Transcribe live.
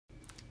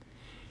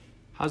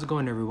How's it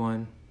going,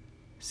 everyone?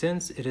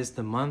 Since it is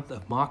the month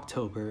of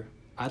Mocktober,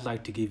 I'd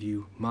like to give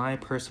you my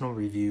personal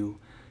review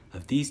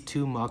of these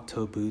two mock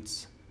toe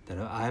boots that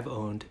I've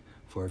owned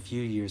for a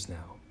few years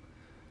now.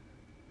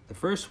 The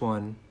first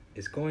one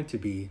is going to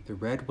be the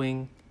Red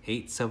Wing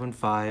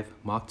 875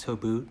 mock toe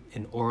boot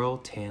in oral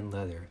tan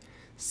leather,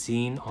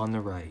 seen on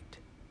the right.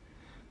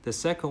 The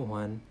second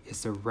one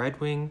is the Red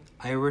Wing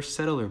Irish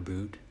Setter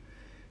boot,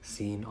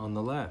 seen on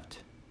the left.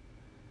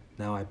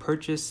 Now, I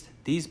purchased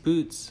these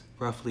boots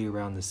roughly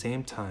around the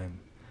same time.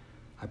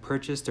 I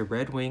purchased the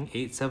Red Wing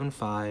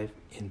 875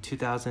 in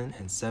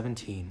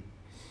 2017,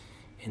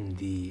 and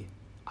the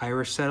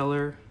Irish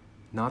Setter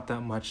not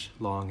that much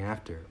long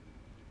after.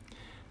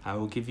 I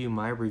will give you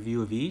my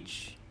review of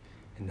each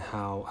and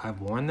how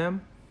I've worn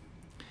them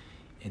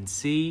and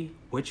see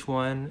which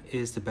one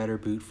is the better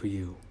boot for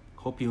you.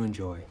 Hope you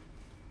enjoy.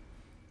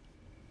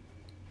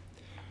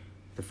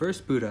 The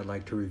first boot I'd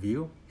like to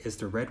review is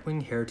the Red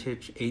Wing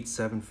Heritage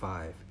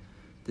 875.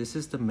 This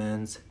is the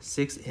men's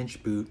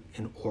 6-inch boot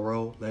in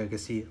oral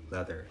legacy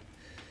leather.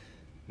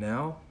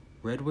 Now,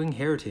 Red Wing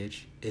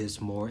Heritage is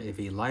more of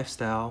a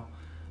lifestyle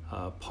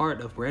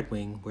part of Red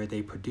Wing, where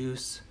they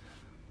produce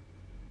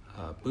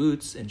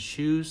boots and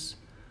shoes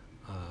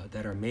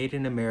that are made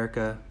in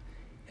America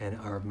and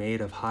are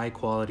made of high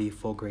quality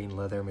full grain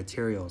leather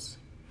materials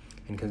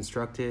and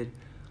constructed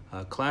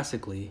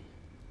classically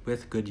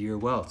with Goodyear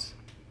welts.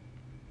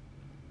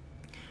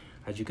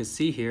 As you can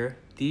see here,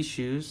 these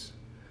shoes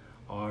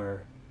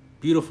are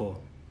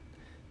beautiful.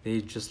 They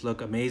just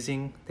look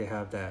amazing. They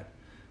have that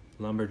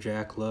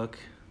lumberjack look.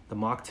 The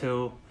mock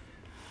toe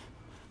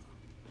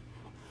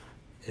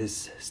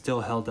is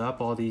still held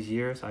up all these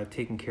years. I've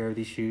taken care of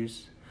these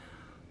shoes.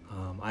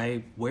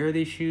 I wear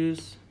these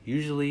shoes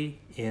usually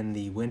in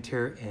the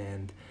winter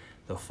and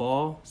the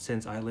fall,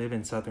 since I live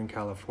in Southern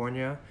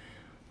California.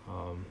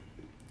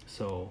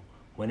 So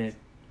when it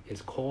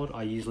is cold,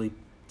 I usually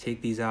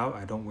take these out.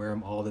 I don't wear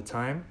them all the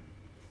time.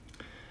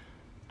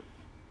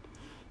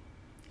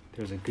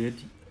 There's a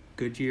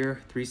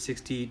Goodyear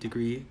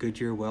 360-degree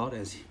Goodyear welt,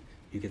 as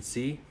you can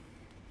see.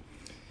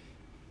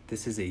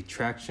 This is a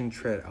traction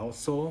tread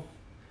outsole,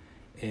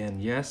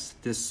 and yes,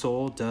 this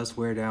sole does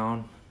wear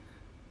down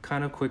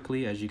kind of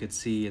quickly. As you can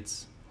see,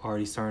 it's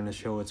already starting to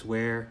show its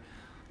wear,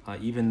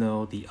 even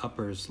though the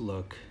uppers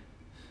look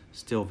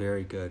still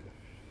very good.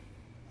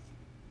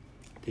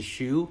 The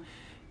shoe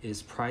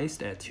is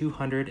priced at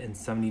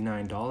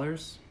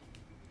 $279,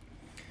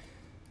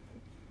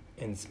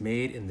 and it's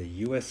made in the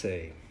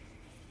USA.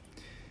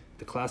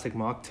 The classic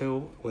mock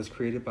toe was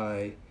created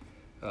by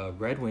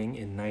Red Wing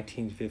in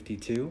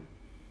 1952.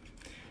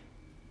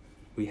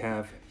 We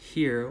have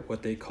here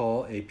what they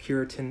call a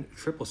Puritan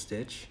triple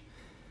stitch,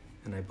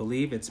 and I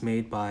believe it's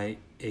made by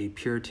a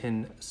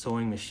Puritan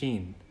sewing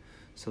machine.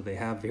 So they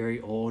have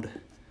very old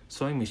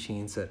sewing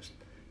machines that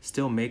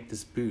still make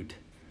this boot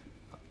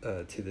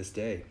to this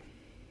day.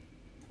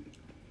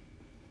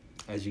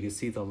 As you can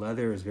see, the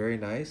leather is very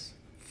nice,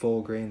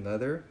 full grain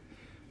leather.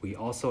 We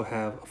also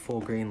have a full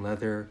grain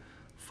leather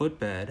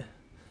footbed,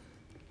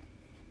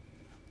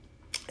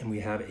 and we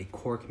have a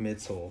cork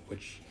midsole,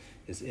 which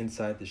is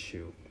inside the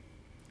shoe.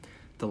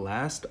 The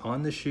last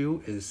on the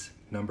shoe is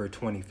number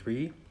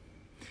 23.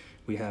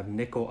 We have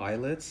nickel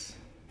eyelets.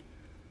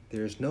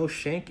 There's no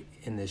shank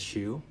in this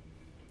shoe,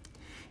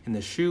 and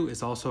the shoe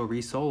is also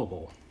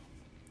resolable.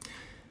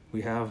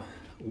 We have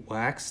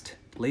waxed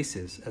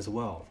laces as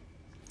well.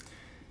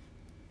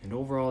 And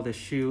overall, this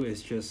shoe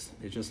is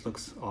it just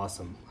looks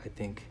awesome. I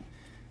think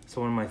it's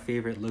one of my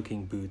favorite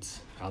looking boots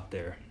out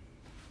there.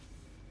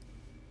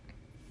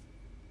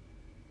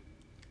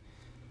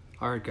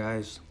 Alright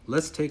guys,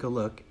 let's take a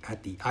look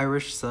at the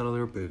Irish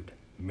Setter boot,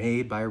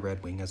 made by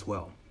Red Wing as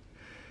well.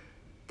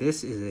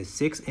 This is a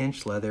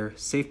 6-inch leather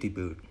safety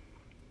boot.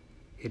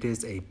 It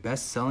is a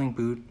best-selling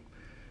boot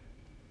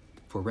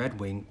for Red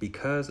Wing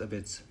because of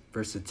its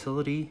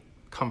versatility,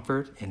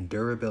 comfort, and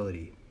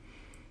durability.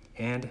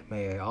 And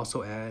may I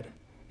also add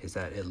is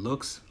that it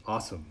looks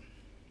awesome.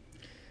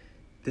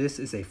 This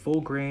is a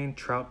full grain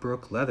trout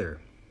brook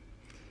leather.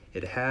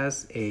 It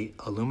has a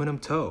aluminum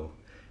toe,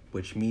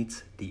 which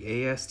meets the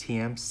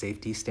ASTM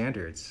safety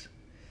standards.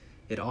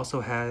 It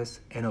also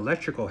has an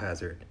electrical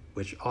hazard,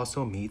 which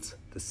also meets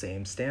the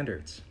same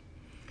standards.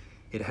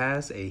 It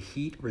has a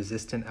heat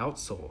resistant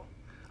outsole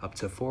up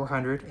to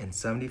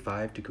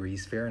 475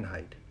 degrees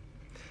Fahrenheit.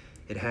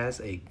 It has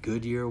a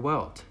Goodyear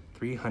welt,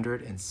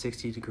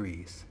 360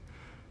 degrees.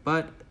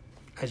 But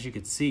as you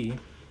can see,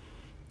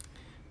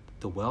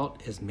 the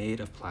welt is made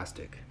of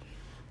plastic.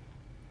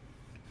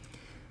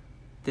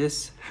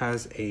 This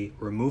has a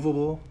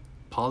removable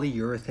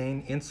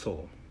polyurethane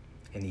insole,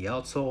 and the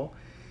outsole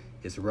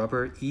is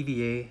rubber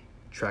EVA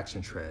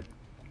traction tread.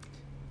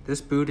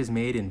 This boot is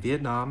made in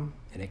Vietnam,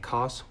 and it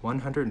costs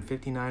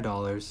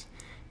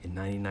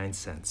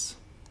 $159.99.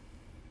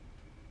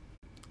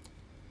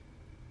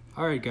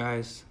 Alright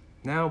guys,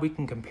 now we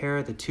can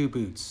compare the two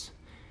boots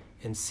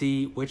and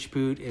see which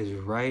boot is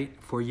right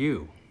for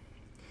you.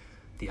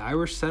 The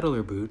Irish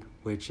Setter boot,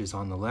 which is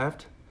on the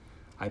left,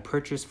 I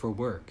purchased for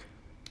work.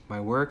 my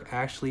work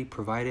actually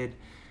provided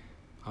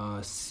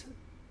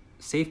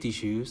safety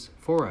shoes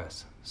for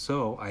us.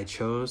 So I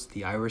chose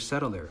the Irish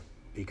Settler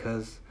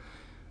because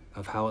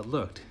of how it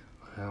looked.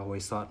 I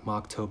always thought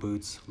mock toe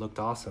boots looked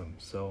awesome,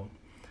 so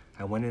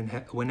I went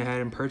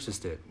ahead and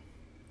purchased it.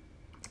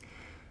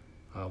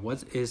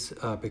 What is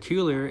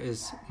peculiar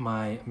is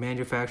my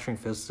manufacturing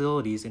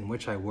facilities in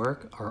which I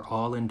work are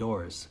all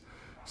indoors.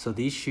 So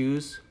these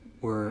shoes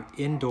were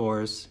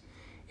indoors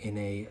in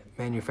a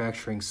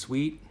manufacturing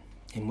suite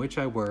in which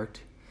I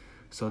worked,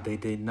 so they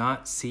did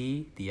not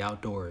see the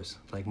outdoors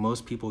like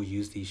most people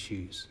use these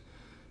shoes.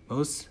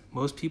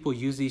 Most people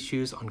use these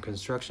shoes on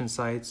construction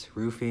sites,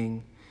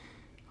 roofing,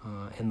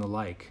 and the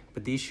like,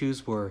 but these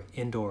shoes were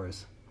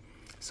indoors.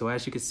 So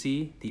as you can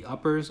see, the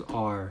uppers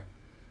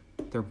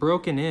they're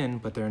broken in,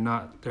 but they're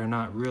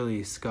not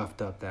really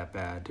scuffed up that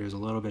bad. There's a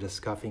little bit of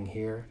scuffing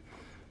here,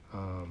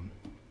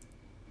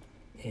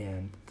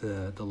 and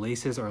the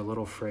laces are a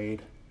little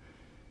frayed,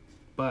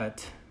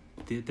 but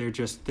they're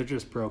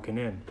just broken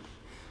in.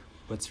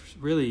 What's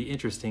really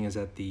interesting is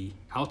that the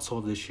outsole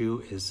of the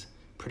shoe is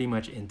pretty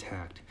much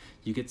intact.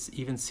 You could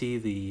even see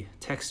the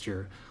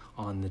texture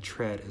on the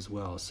tread as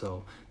well.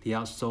 So the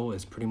outsole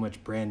is pretty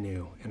much brand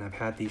new, and I've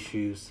had these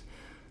shoes,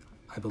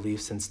 I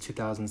believe, since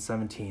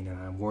 2017, and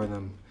I've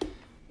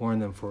worn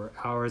them for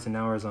hours and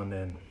hours on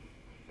end.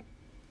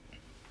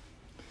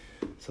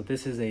 So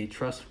this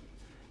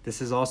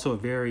is also a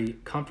very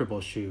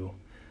comfortable shoe.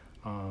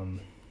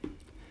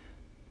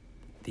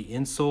 The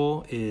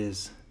insole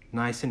is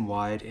nice and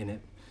wide, and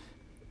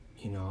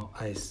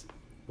I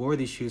wore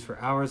these shoes for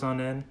hours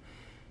on end,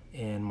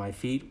 and my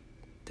feet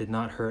did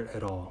not hurt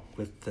at all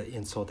with the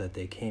insole that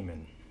they came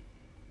in.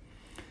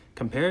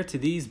 Compared to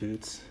these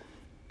boots,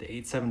 the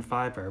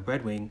 875 by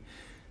Red Wing,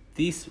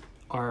 these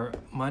are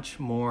much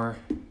more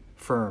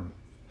firm.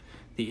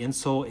 The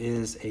insole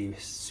is a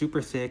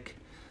super thick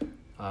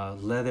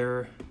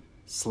leather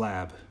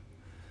slab,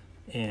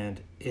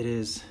 and it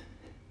is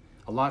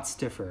a lot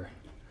stiffer.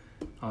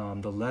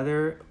 The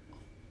leather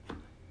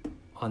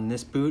on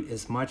this boot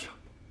is much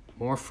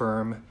more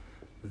firm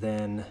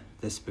than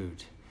this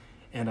boot,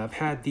 and I've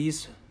had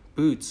these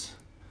boots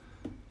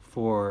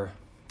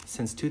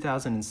since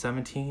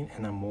 2017,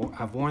 and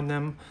I've worn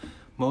them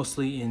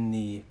mostly in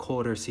the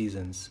colder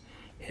seasons,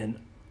 and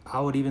I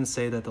would even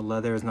say that the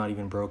leather is not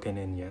even broken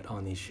in yet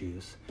on these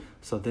shoes.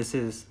 So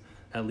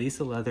at least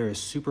the leather is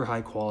super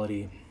high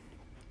quality.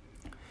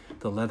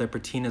 The leather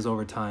patinas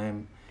over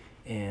time,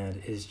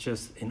 and is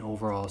just an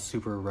overall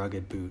super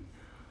rugged boot.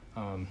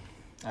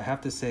 I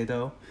have to say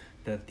though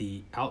that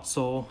the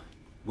outsole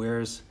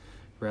wears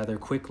rather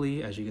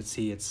quickly. As you can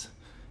see, it's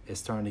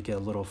starting to get a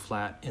little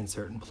flat in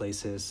certain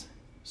places.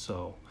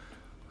 So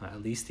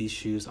at least these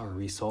shoes are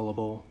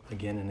resolable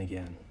again and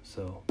again.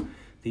 So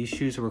these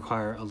shoes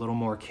require a little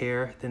more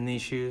care than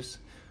these shoes,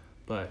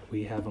 but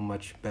we have a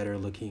much better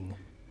looking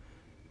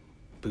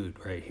boot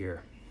right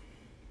here.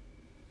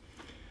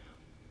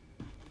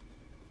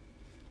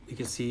 You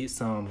can see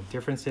some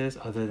differences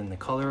other than the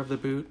color of the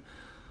boot.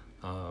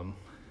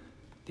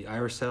 The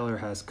Irish Settler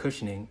has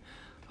cushioning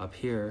up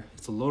here.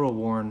 It's a little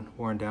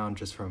worn down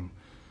just from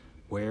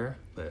wear,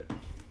 but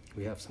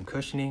we have some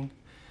cushioning.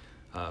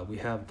 We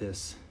have the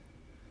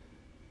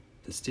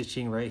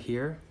stitching right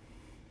here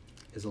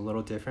is a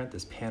little different.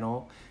 This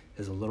panel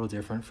is a little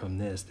different from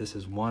this. This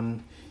is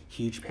one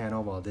huge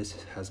panel, while this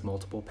has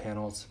multiple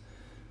panels.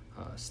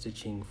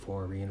 Stitching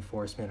for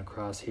reinforcement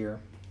across here.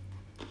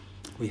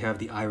 We have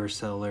the Irish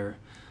Settler,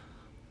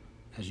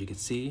 as you can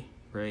see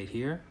right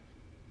here.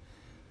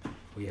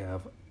 We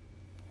have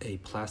a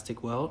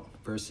plastic welt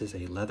versus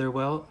a leather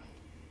welt.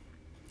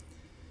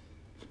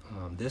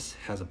 This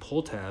has a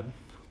pull tab,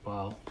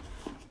 while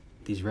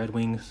these Red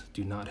Wings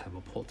do not have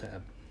a pull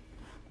tab.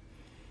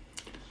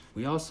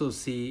 We also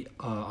see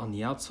on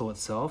the outsole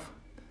itself,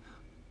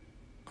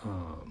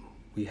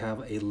 we have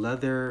a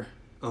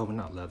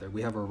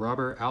we have a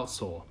rubber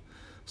outsole.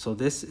 So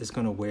this is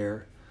going to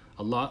wear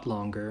a lot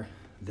longer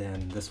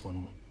than this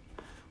one.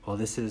 Well,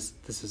 this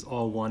is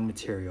all one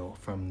material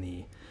from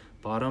the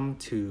bottom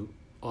to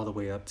all the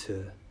way up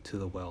to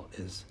the welt.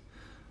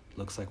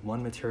 Looks like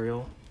one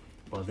material,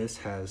 while this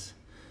has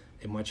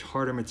a much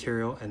harder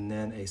material and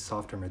then a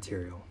softer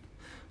material.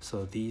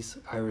 So these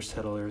Irish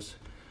Settlers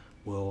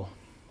will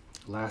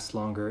last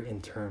longer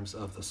in terms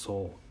of the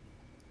sole.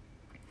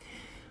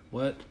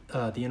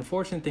 The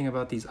unfortunate thing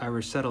about these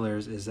Irish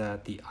Settlers is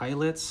that the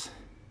eyelets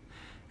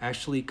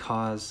actually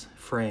cause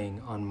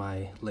fraying on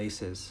my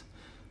laces.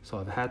 So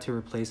I've had to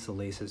replace the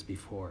laces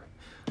before.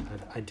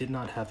 I did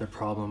not have the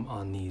problem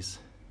on these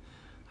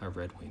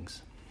Red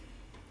Wings.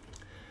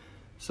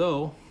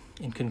 So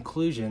in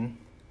conclusion,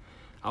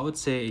 I would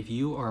say if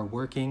you are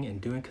working and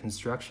doing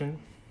construction,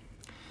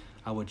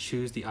 I would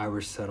choose the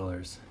Irish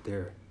Settlers.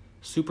 They're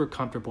super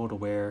comfortable to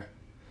wear.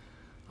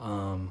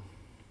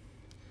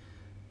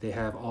 They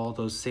have all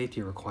those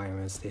safety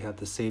requirements. They have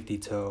the safety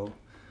toe,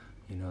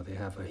 they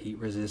have a heat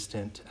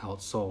resistant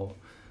outsole.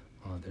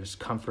 There's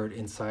comfort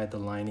inside the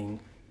lining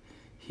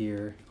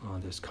here.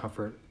 There's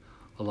comfort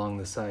along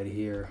the side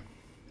here.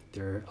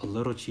 They're a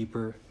little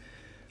cheaper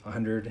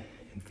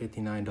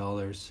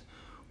 $159,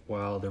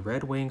 while the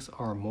Red Wings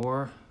are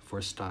more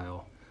for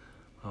style.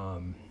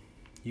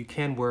 You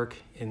can work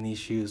in these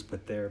shoes,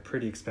 but they're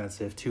pretty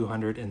expensive,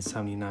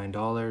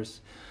 $279.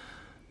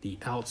 The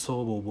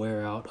outsole will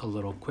wear out a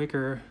little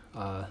quicker.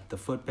 The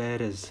footbed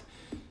is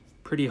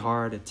pretty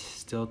hard. It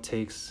still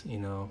takes, you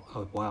know,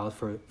 a while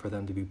for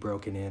them to be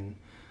broken in.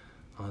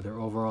 They're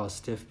overall a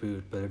stiff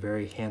boot, but a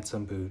very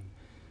handsome boot.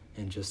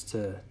 And just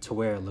to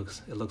wear, it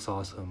looks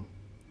awesome.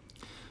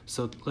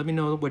 So let me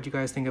know what you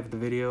guys think of the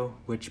video,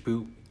 which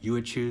boot you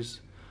would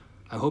choose.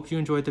 I hope you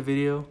enjoyed the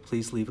video.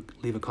 Please leave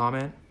a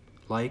comment,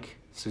 like,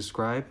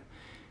 subscribe,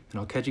 and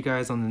I'll catch you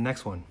guys on the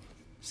next one.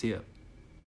 See ya.